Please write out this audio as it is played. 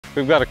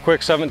We've got a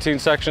quick 17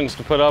 sections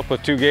to put up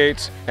with 2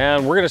 gates,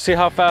 and we're gonna see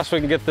how fast we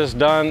can get this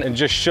done and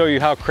just show you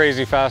how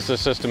crazy fast this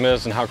system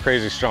is and how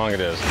crazy strong it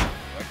is.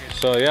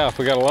 So yeah, if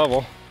we got a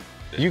level.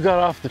 You got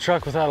off the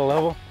truck without a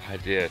level? I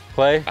did.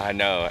 Clay? I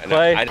know. And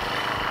Clay?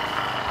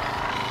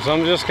 So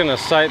I'm just gonna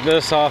sight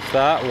this off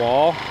that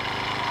wall,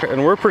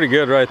 and we're pretty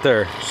good right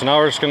there. So now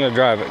we're just gonna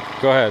drive it.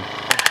 Go ahead.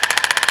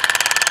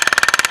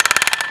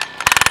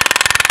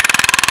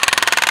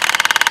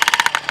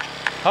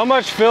 How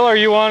much fill are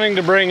you wanting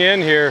to bring in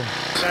here?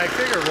 I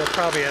figure we'll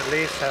probably at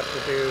least have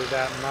to do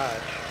that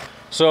much.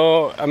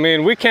 So, I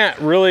mean, we can't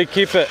really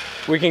keep it,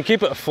 we can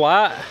keep it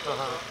flat.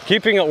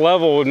 Keeping it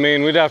level would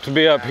mean we'd have to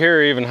be up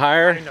here even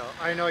higher.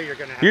 I know you're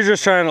gonna have You're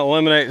just trying to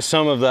eliminate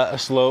some of that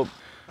slope.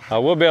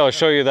 We'll be able to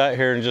show you that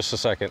here in just a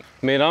second.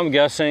 I mean, I'm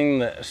guessing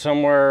that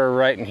somewhere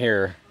right in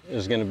here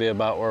is gonna be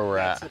about where we're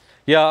at.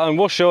 Yeah, and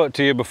we'll show it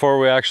to you before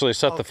we actually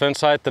set the fence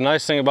height. The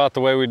nice thing about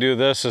the way we do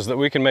this is that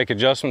we can make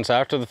adjustments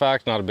after the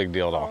fact, not a big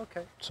deal at all.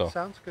 Okay, so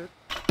sounds good.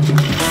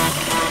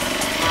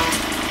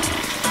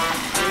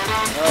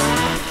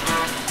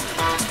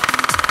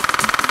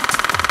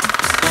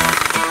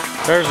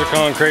 There's the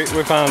concrete,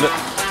 we found it.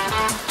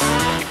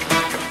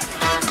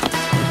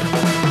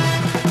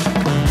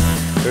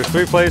 There's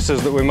 3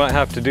 places that we might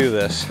have to do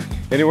this.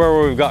 Anywhere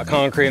where we've got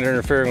concrete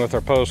interfering with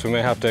our posts, we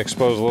may have to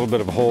expose a little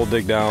bit of a hole,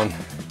 dig down,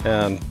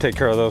 and take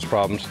care of those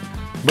problems.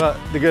 But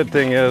the good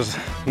thing is,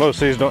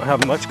 most of these don't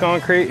have much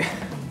concrete.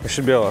 We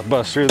should be able to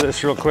bust through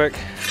this real quick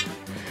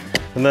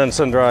and then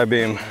send our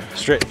I-beam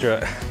straight through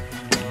it.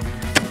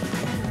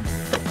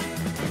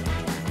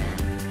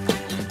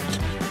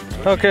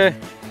 Okay,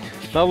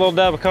 that little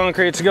dab of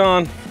concrete's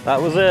gone. That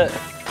was it.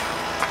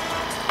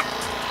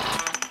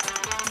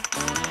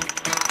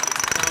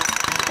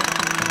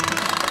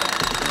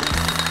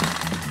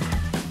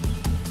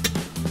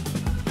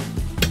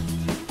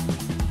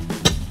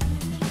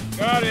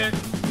 Got it.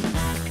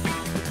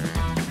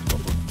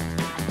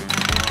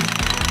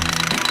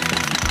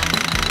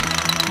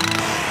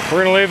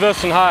 We're gonna leave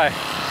this one high,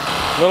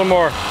 a little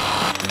more.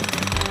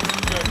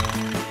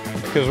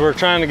 Because we're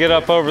trying to get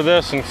up over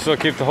this and still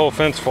keep the whole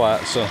fence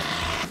flat. So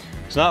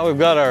now we've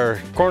got our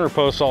corner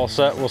posts all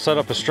set. We'll set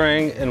up a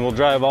string and we'll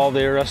drive all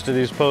the rest of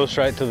these posts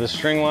right to the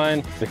string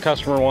line. The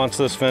customer wants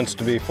this fence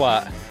to be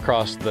flat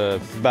across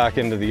the back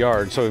end of the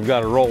yard. So we've got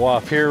to roll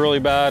off here really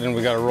bad and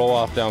we got to roll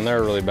off down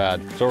there really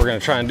bad. So what we're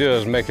gonna try and do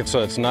is make it so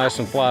it's nice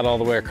and flat all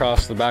the way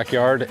across the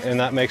backyard, and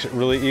that makes it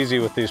really easy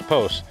with these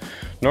posts.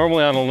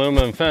 Normally on an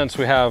aluminum fence,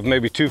 we have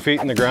maybe 2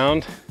 feet in the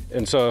ground.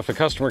 And so if a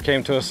customer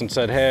came to us and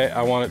said, hey,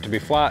 I want it to be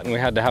flat, and we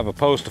had to have a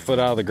post a foot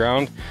out of the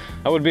ground,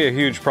 that would be a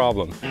huge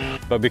problem.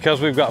 But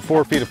because we've got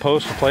 4 feet of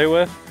post to play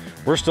with,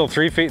 we're still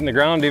 3 feet in the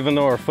ground, even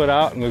though we're a foot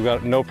out, and we've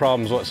got no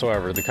problems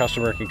whatsoever. The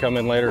customer can come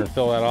in later and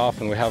fill that off,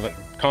 and we haven't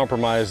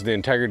compromised the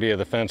integrity of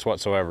the fence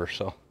whatsoever,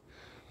 so.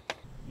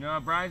 No,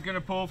 Brian's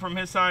gonna pull from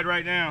his side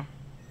right now.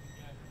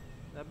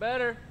 That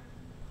better?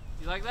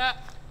 You like that?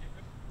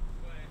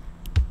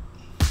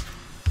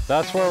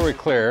 That's where we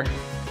clear.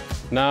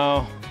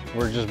 Now,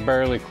 we're just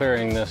barely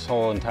clearing this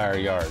whole entire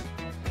yard.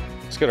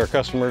 Let's get our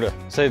customer to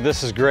say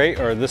this is great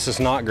or this is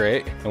not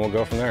great, and we'll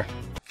go from there.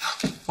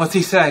 What's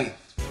he say?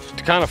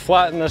 To kind of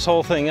flatten this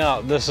whole thing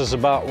out, this is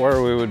about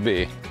where we would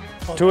be.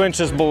 2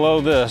 inches below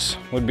this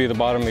would be the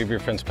bottom of your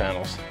fence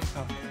panels.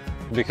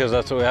 Because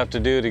that's what we have to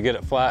do to get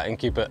it flat and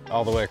keep it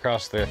all the way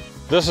across there.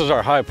 This is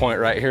our high point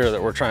right here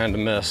that we're trying to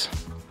miss.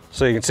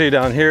 So you can see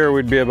down here,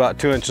 we'd be about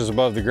 2 inches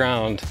above the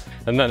ground,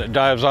 and then it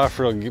dives off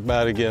real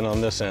bad again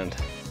on this end.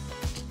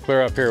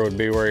 Clear up here would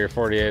be where your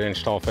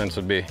 48-inch tall fence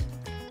would be.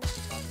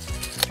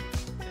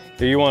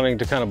 Are you wanting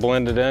to kind of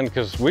blend it in?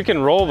 Because we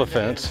can roll the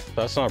fence,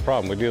 that's not a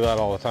problem, we do that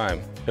all the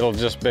time. It'll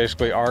just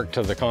basically arc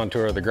to the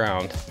contour of the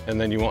ground, and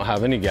then you won't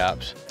have any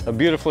gaps. A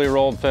beautifully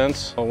rolled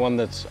fence, one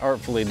that's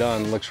artfully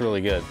done, looks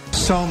really good.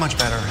 So much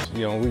better.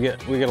 You know, we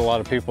get a lot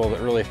of people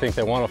that really think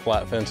they want a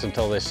flat fence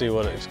until they see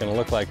what it's gonna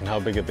look like and how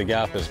big the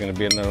gap is gonna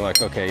be, and they're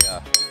like, okay,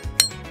 yeah.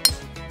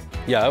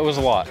 Yeah, it was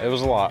a lot,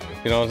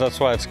 You know, that's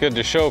why it's good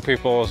to show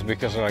people, is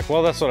because they're like,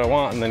 well, that's what I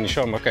want, and then you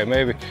show them, okay,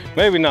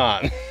 maybe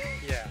not.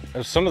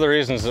 Yeah. Some of the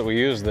reasons that we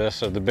use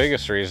this, or the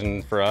biggest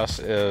reason for us,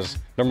 is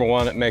number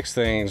one, it makes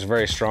things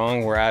very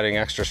strong. We're adding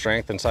extra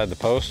strength inside the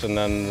post, and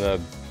then the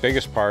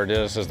biggest part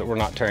is that we're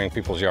not tearing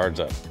people's yards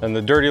up. And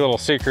the dirty little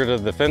secret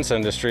of the fence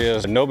industry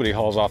is nobody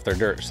hauls off their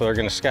dirt. So they're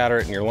gonna scatter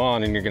it in your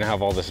lawn, and you're gonna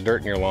have all this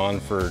dirt in your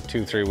lawn for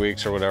 2-3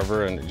 weeks or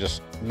whatever, and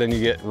then you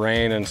get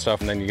rain and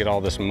stuff, and then you get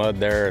all this mud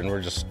there, and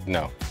we're just,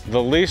 no.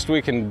 The least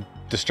we can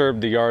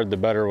disturb the yard, the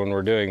better when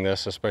we're doing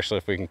this, especially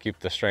if we can keep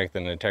the strength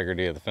and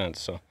integrity of the fence,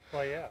 so.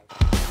 Well, yeah.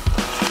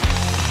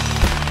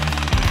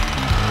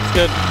 It's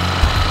good.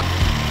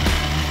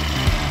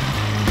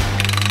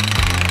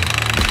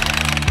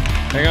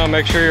 Hang on,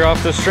 make sure you're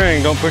off the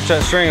string. Don't push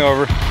that string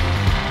over.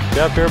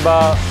 Yep, you're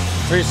about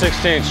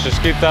 3/16. Just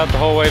keep that the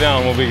whole way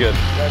down. We'll be good.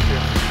 Gotcha.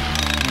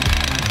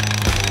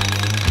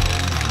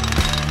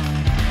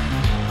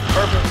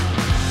 Perfect.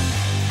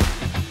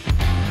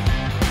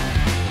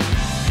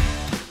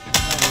 I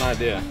have an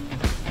idea.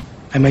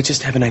 I might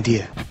just have an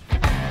idea.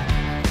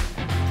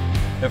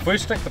 If we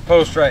stick the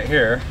post right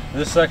here,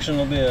 this section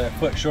will be a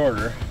foot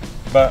shorter,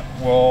 but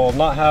we'll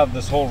not have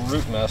this whole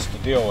root mess to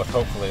deal with,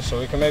 hopefully. So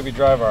we can maybe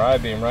drive our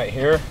I-beam right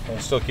here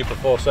and still keep a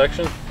full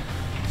section.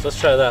 So let's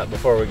try that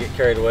before we get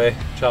carried away,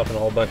 chopping a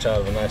whole bunch out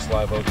of a nice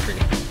live oak tree.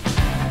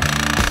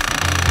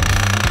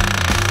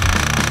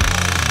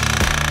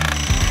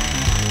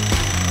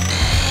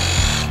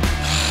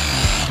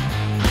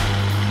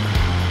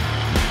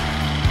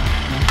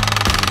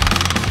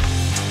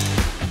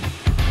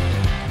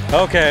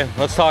 Okay,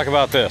 let's talk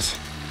about this.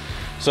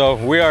 So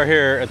we are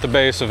here at the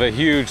base of a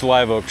huge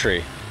live oak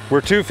tree.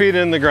 We're 2 feet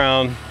in the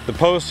ground. The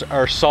posts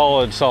are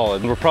solid.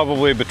 We're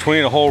probably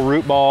between a whole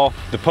root ball.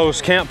 The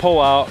posts can't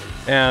pull out,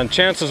 and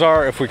chances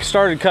are if we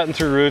started cutting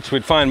through roots,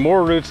 we'd find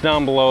more roots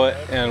down below it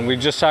and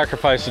we'd just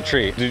sacrifice the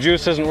tree. The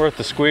juice isn't worth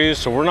the squeeze,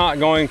 so we're not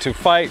going to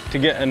fight to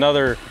get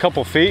another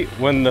couple feet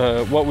when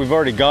what we've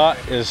already got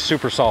is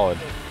super solid.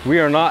 We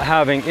are not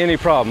having any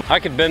problem. I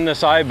could bend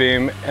this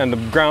I-beam and the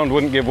ground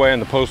wouldn't give way and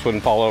the post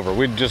wouldn't fall over.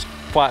 We'd just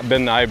flat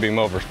bend the I-beam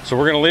over. So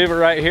we're gonna leave it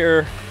right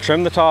here,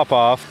 trim the top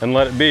off and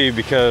let it be,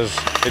 because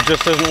it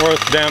just isn't worth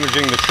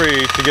damaging the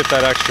tree to get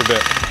that extra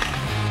bit.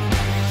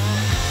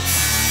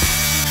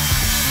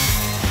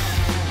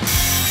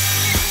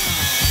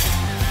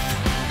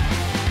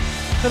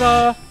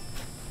 Ta-da!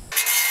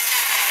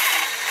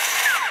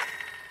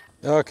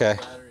 Okay.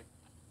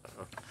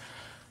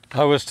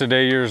 I was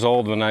today years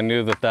old when I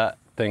knew that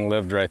thing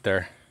lived right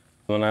there.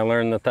 When I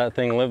learned that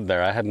thing lived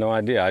there, I had no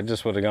idea. I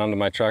just would have gone to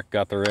my truck,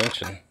 got the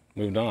wrench, and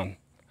moved on.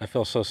 I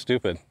feel so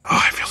stupid.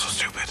 Oh, I feel so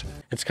stupid.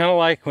 It's kind of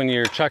like when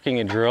you're chucking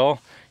a drill,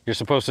 you're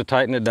supposed to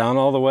tighten it down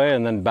all the way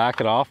and then back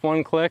it off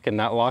 1 click, and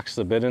that locks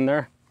the bit in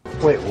there.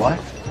 Wait,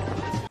 what?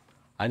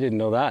 I didn't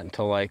know that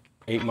until like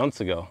 8 months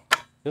ago.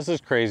 This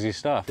is crazy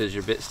stuff. Does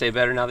your bit stay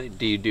better now that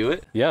do you do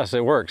it? Yes,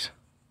 it works.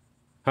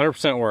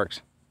 100%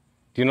 works.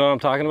 Do you know what I'm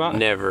talking about?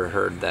 Never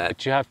heard that.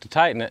 But you have to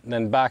tighten it and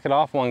then back it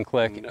off 1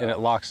 click and it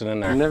locks it in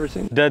there. I've never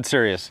seen that. Dead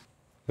serious.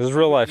 This is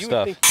real life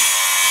stuff.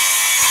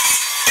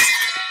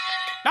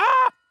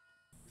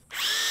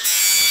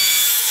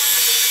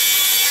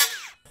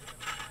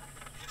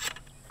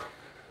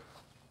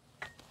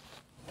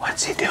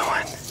 What's he doing?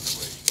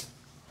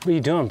 What are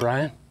you doing,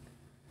 Brian?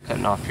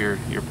 Cutting off your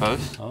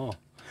post? Oh.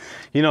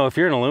 You know, if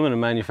you're an aluminum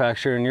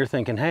manufacturer and you're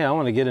thinking, hey, I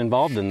want to get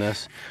involved in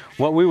this,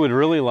 what we would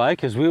really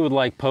like is we would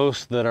like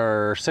posts that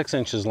are 6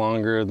 inches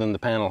longer than the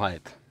panel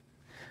height.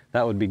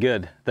 That would be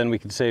good. Then we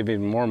could save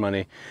even more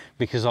money,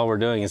 because all we're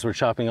doing is we're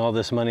chopping all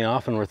this money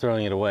off and we're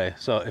throwing it away.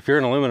 So if you're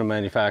an aluminum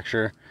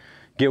manufacturer,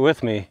 get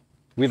with me.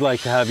 We'd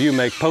like to have you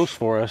make posts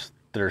for us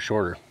that are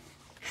shorter.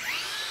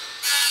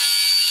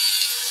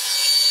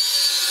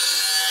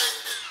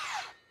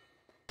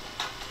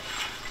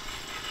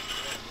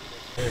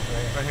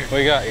 What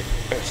you got?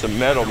 Some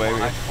metal, maybe.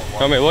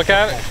 Want me to look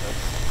at it?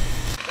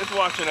 It's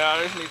washing out.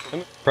 I just need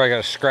some. Probably got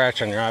a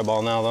scratch on your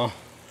eyeball now, though.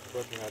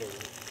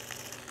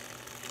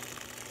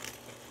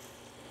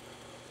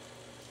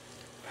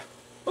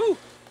 Ooh.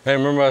 Hey,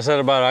 remember what I said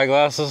about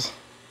eyeglasses?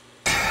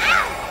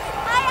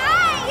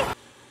 Yeah.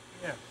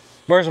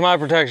 Where's my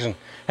protection?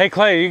 Hey,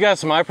 Clay, you got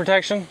some eye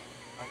protection?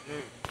 I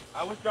do.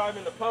 I was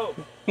driving the post.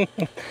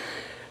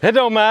 It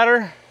don't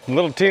matter. A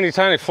little teeny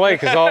tiny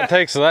flake is all it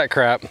takes of that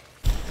crap.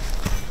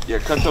 Yeah,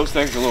 cut those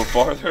things a little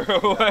farther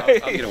away.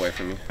 I'll get away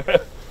from you.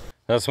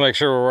 Let's make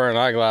sure we're wearing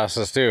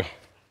eyeglasses too.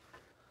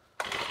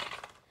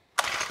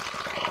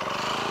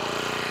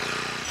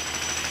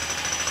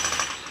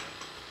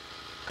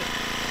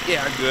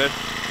 Yeah, I'm good.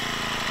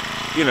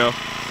 You know,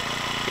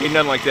 ain't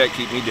nothing like that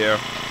keep me down.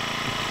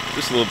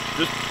 Just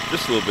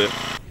a little bit.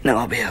 No,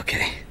 I'll be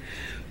okay.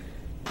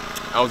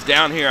 I was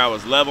down here, I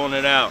was leveling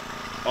it out,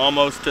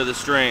 almost to the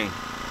string.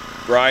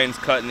 Brian's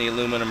cutting the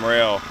aluminum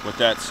rail with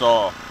that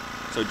saw.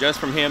 So just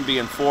from him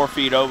being 4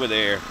 feet over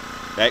there,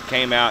 that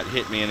came out,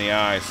 hit me in the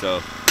eye.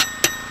 So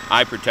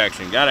eye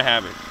protection, gotta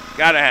have it.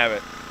 Gotta have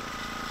it.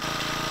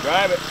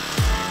 Drive it.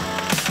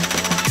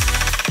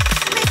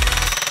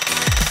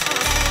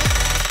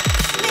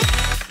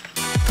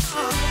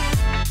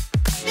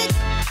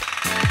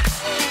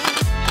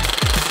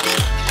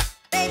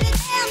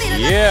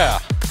 Yeah.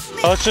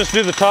 Let's just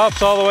do the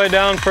tops all the way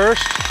down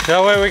first.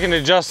 That way we can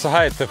adjust the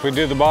height. If we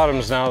do the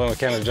bottoms now, then we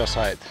can't adjust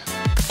height.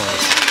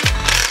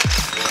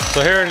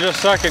 So here in just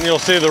a second, you'll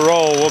see the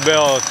roll.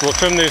 We'll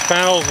trim these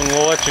panels and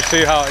we'll let you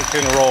see how it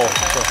can roll.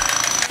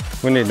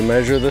 So we need to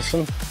measure this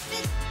one.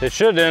 It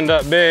should end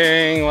up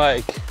being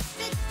like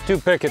 2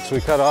 pickets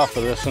we cut off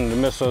of this one to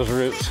miss those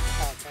roots.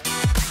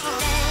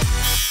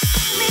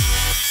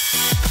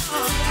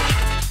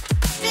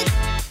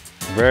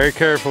 Very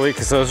carefully,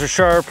 because those are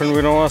sharp and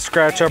we don't want to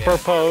scratch up our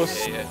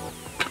posts. Yeah.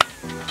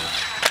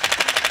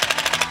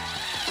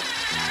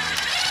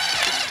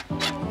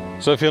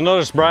 So if you'll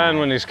notice Brian,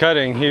 when he's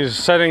cutting, he's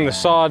setting the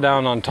saw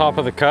down on top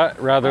of the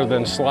cut rather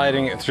than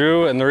sliding it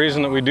through. And the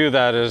reason that we do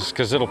that is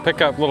because it'll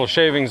pick up little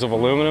shavings of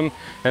aluminum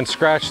and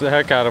scratch the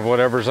heck out of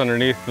whatever's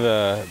underneath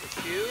the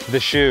The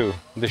shoe.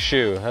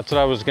 That's what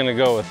I was gonna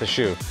go with, the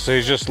shoe. So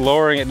he's just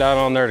lowering it down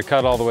on there to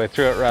cut all the way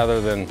through it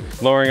rather than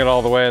lowering it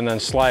all the way and then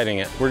sliding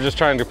it. We're just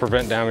trying to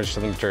prevent damage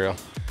to the material.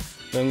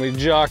 Then we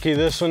jockey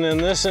this one in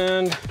this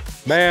end.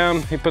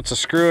 Bam, he puts a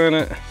screw in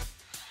it.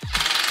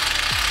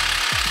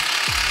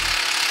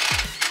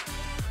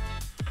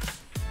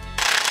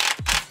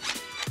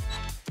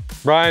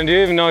 Brian, do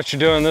you even know what you're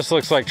doing? This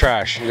looks like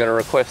trash. I'm gonna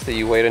request that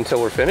you wait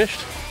until we're finished.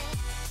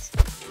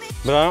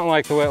 But I don't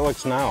like the way it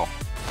looks now.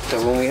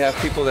 So when we have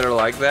people that are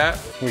like that,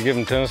 We give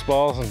them tennis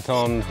balls and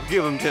tell them,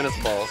 give them tennis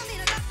balls.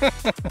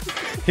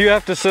 you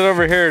have to sit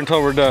over here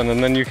until we're done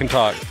and then you can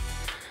talk.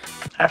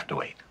 I have to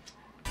wait.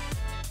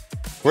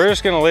 We're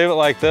just gonna leave it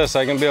like this.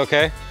 I can be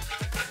okay?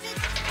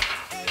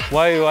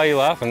 Why are you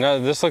laughing?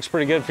 This looks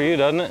pretty good for you,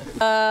 doesn't it?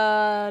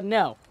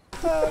 No.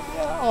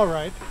 All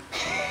right.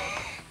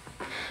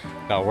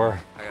 No,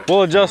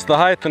 we'll adjust the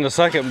height in a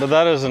second, but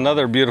that is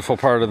another beautiful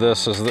part of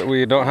this, is that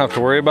we don't have to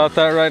worry about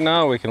that right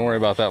now. We can worry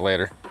about that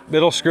later.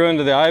 It'll screw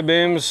into the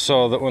I-beams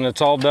so that when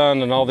it's all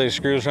done and all these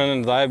screws run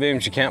into the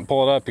I-beams, you can't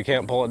pull it up, you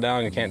can't pull it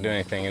down, you can't do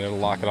anything, and it'll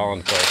lock it all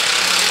into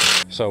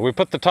place. So we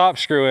put the top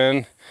screw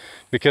in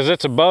because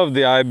it's above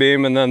the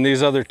I-beam, and then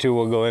these other two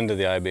will go into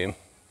the I-beam.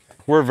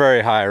 We're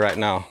very high right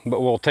now,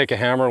 but we'll take a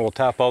hammer, we'll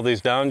tap all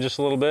these down just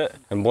a little bit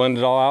and blend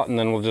it all out, and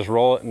then we'll just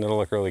roll it and it'll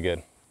look really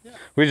good. Yeah.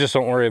 We just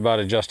don't worry about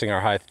adjusting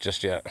our height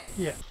just yet.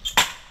 Yeah.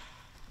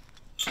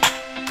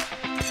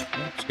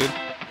 That's good.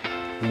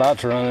 I'm about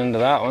to run into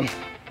that one.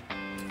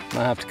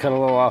 Might have to cut a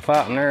little off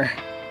out in there.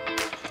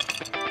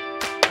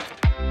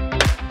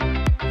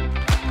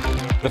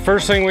 The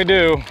first thing we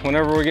do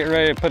whenever we get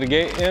ready to put a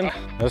gate in,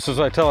 this is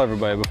what I tell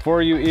everybody,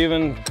 before you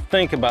even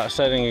think about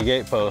setting a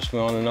gate post, we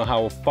want to know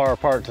how far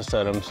apart to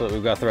set them so that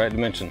we've got the right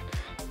dimension.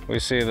 We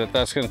see that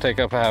that's going to take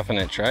up a ½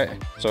 inch, right?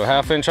 So a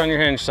 ½ inch on your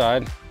hinge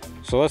side.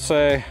 So let's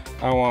say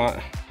I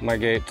want my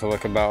gate to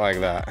look about like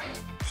that.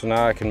 So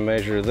now I can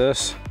measure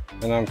this,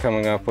 and I'm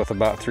coming up with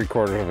about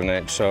 3/4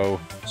 inch. So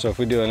if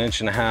we do 1.5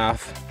 inches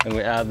and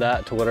we add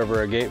that to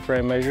whatever a gate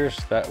frame measures,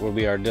 that will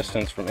be our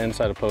distance from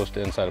inside a post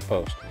to inside a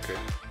post. Okay.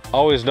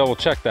 Always double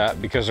check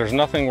that, because there's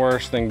nothing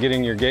worse than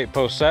getting your gate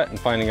post set and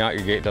finding out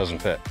your gate doesn't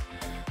fit.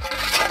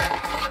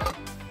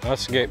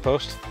 That's the gate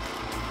post.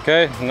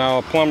 Okay, now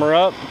a plumber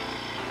up.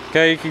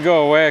 Okay, you can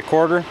go away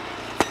 1/4.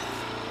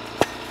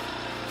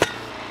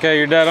 Okay,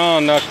 you're dead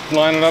on. Now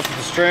line it up with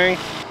the string.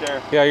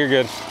 There. Yeah, you're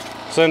good.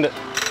 Send it.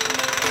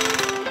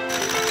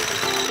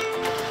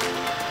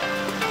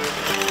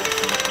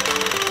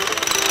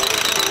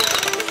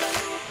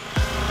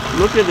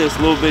 Look at this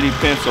little bitty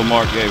pencil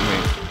Mark gave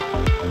me.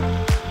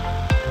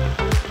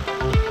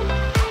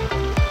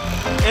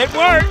 It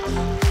works!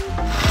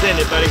 Send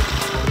it, buddy.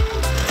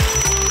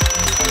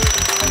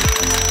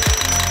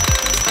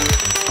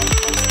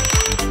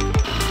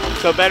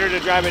 So better to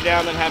drive it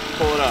down than have to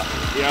pull it up.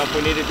 You know, if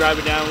we need to drive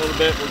it down a little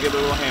bit, we'll give it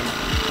a little hammer.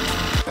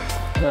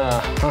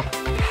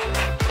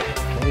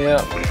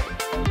 Yep.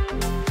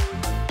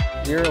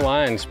 Your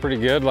line's pretty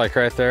good, like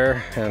right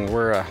there, and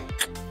we're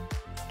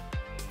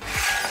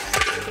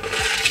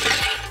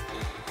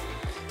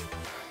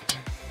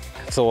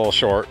it's a little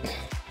short.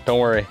 Don't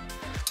worry.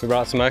 We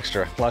brought some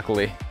extra.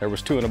 Luckily, there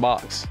was 2 in a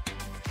box,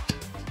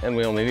 and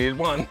we only needed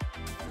 1.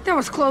 That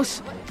was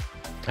close.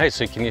 Hey,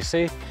 so can you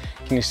see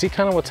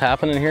kind of what's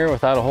happening here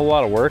without a whole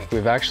lot of work?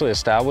 We've actually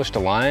established a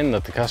line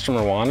that the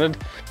customer wanted,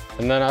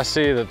 and then I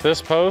see that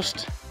this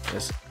post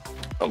is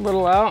a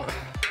little out,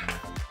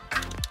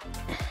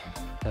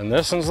 and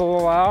this one's a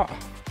little out.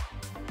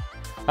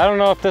 I don't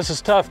know if this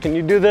is tough. Can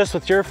you do this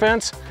with your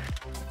fence?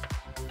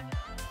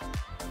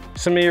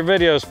 Some of your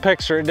videos,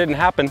 pics, or it didn't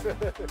happen.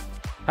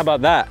 How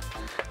about that?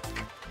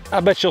 I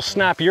bet you'll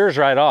snap yours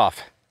right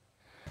off.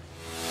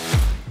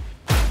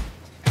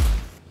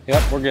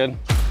 Yep, we're good.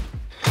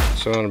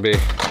 So I'm gonna be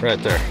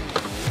right there.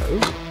 Ooh,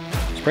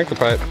 sprinkler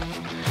pipe.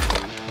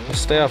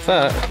 Let's stay off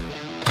that.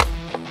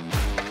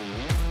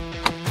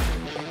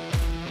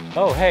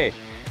 Oh, hey,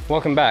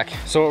 welcome back.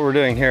 So what we're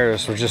doing here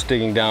is we're just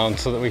digging down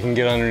so that we can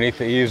get underneath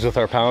the eaves with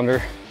our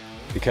pounder,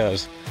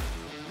 because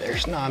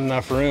there's not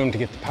enough room to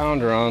get the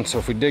pounder on. So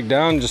if we dig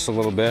down just a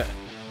little bit,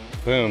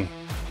 boom,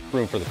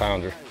 room for the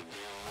pounder.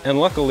 And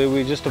luckily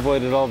we just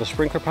avoided all the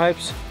sprinkler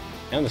pipes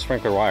and the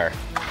sprinkler wire.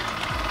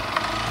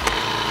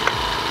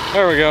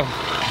 There we go.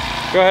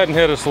 Go ahead and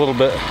hit us a little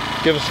bit.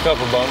 Give us a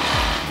couple bumps.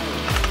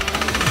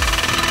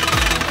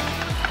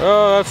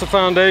 Oh, that's the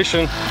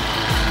foundation.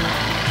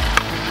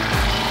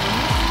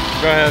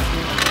 Go ahead.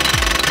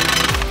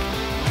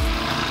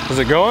 Is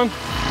it going?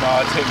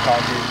 No, it's hitting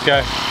concrete.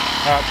 Okay.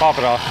 All right, pop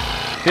it off.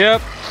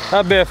 Yep,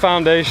 that'd be a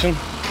foundation.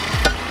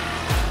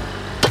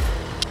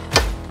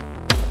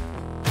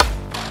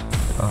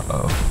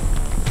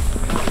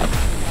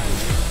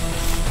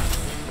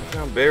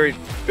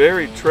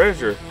 Buried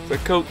treasure. It's a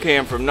Coke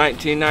can from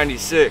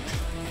 1996.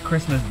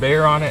 Christmas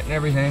bear on it and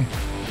everything.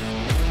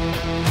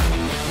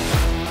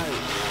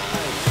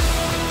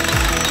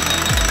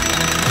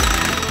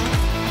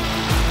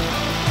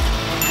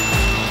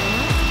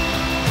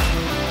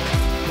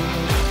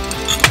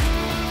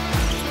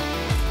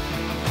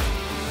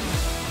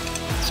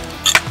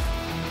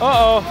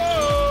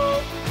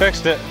 Uh-oh.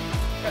 Fixed it.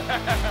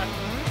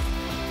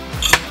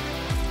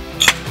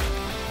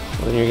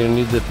 Well, then you're gonna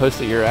need the post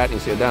that you're at, and you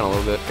see it down a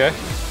little bit. Okay.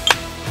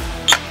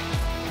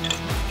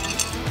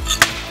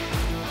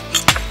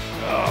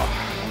 Oh.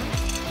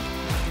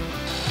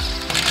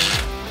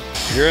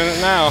 You're in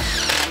it now.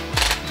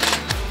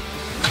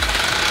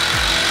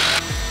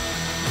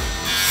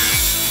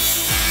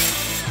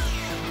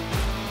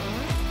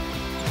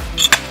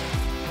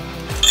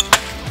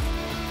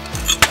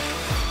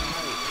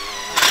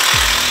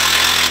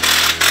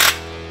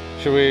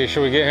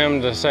 Should we get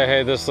him to say,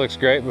 hey, this looks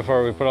great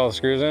before we put all the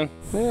screws in?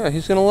 Yeah,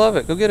 he's gonna love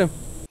it. Go get him.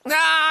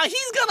 Ah,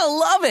 he's gonna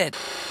love it.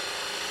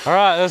 All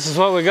right, this is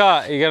what we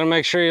got. You gotta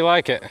make sure you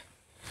like it.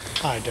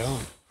 I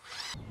don't.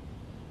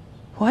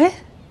 What?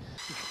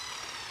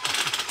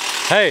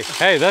 Hey,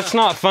 that's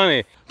not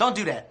funny. Don't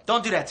do that.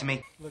 Don't do that to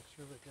me. Looks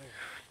really good.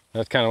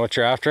 That's kind of what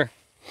you're after.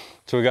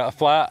 So we got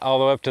flat all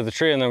the way up to the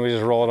tree, and then we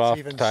just roll it off,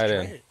 tie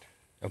it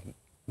in.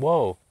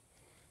 Whoa,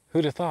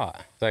 who'd have thought?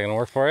 Is that gonna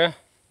work for you?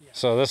 Yeah.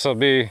 So this will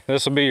be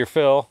your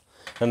fill,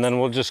 and then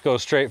we'll just go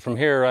straight from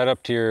here right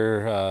up to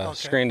your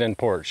screened-in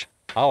porch.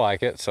 I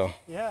like it, so.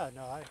 Yeah,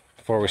 no,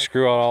 before we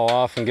screw it all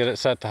off and get it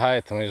set to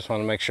height, and we just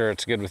want to make sure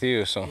it's good with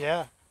you. So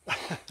yeah.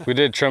 We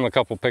did trim a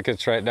couple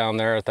pickets right down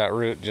there at that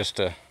root just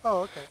to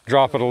okay.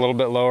 Drop it a little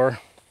bit lower.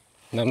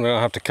 And then we don't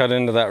have to cut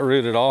into that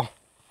root at all.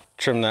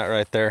 Trim that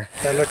right there.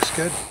 That looks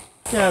good.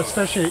 Yeah,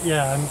 especially,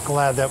 yeah, I'm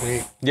glad that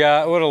we...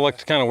 Yeah, it would have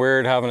looked kind of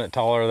weird having it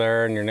taller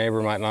there, and your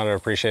neighbor might not have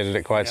appreciated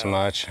it quite so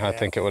much. I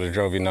think it would have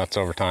drove you nuts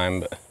over time,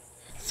 but...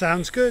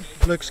 Sounds good.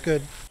 Looks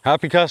good.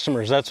 Happy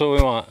customers, that's what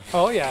we want.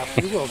 Oh yeah,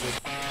 we will be.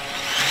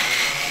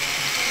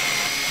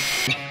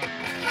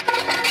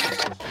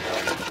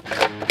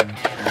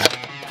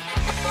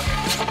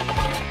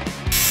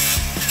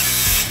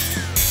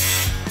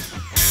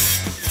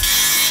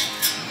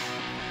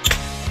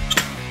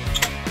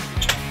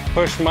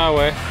 Push my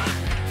way.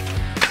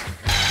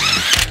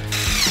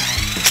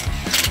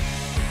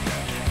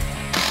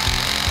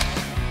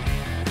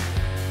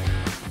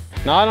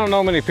 Now, I don't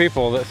know many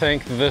people that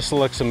think this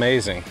looks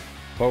amazing.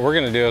 What we're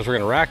gonna do is we're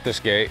gonna rack this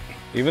gate,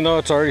 even though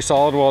it's already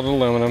solid welded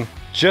aluminum.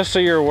 Just so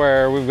you're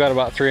aware, we've got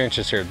about 3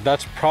 inches here.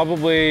 That's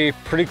probably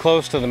pretty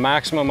close to the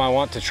maximum I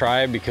want to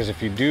try, because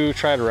if you do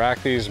try to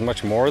rack these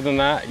much more than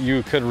that,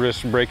 you could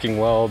risk breaking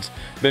welds,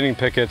 bending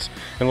pickets,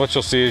 and what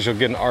you'll see is you'll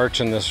get an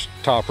arch in this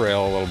top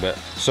rail a little bit.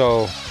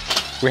 So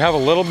we have a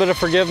little bit of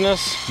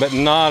forgiveness, but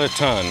not a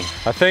ton.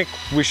 I think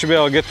we should be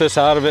able to get this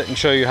out of it and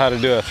show you how to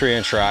do a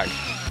 3-inch rack.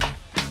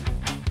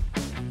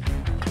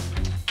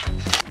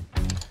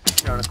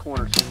 You're on a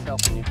corner, so it's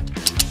helping you.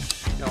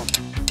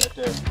 Right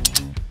there.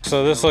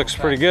 So this looks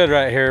pretty good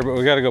right here, but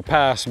we got to go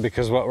past,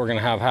 because what we're going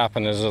to have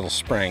happen is it'll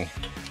spring.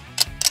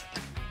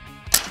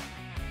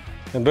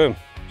 And boom,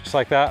 just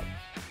like that,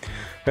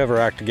 we have a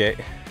racked gate.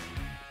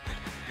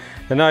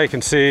 And now you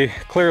can see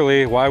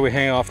clearly why we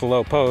hang off the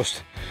low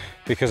post,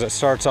 because it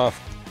starts off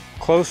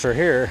closer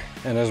here,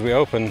 and as we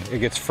open, it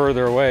gets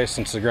further away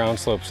since the ground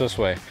slopes this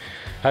way.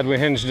 Had we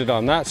hinged it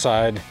on that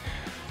side,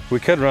 we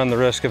could run the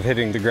risk of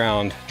hitting the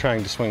ground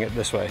trying to swing it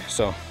this way.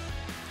 So,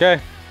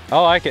 okay, I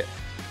like it.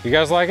 You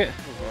guys like it?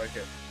 I like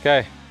it.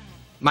 Okay.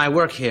 My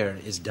work here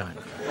is done.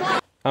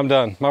 I'm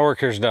done. My work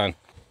here's done.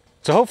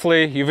 So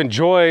hopefully you've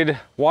enjoyed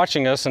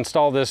watching us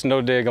install this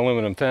no-dig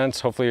aluminum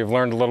fence. Hopefully you've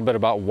learned a little bit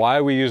about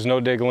why we use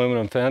no-dig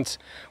aluminum fence,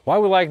 why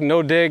we like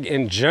no-dig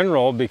in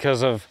general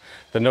because of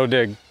the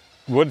no-dig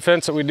wood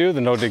fence that we do,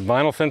 the no-dig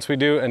vinyl fence we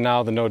do, and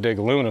now the no-dig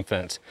aluminum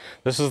fence.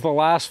 This is the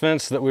last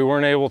fence that we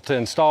weren't able to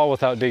install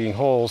without digging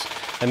holes,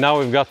 and now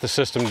we've got the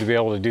system to be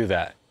able to do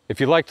that. If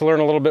you'd like to learn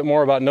a little bit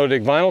more about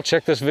no-dig vinyl,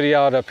 check this video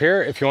out up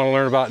here. If you want to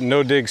learn about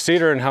no-dig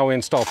cedar and how we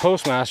install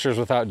postmasters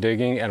without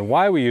digging and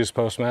why we use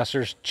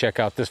postmasters, check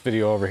out this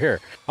video over here.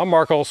 I'm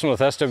Mark Olson with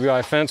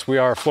SWI Fence. We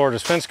are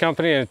Florida's fence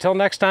company, and until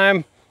next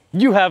time,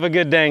 you have a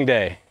good dang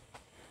day.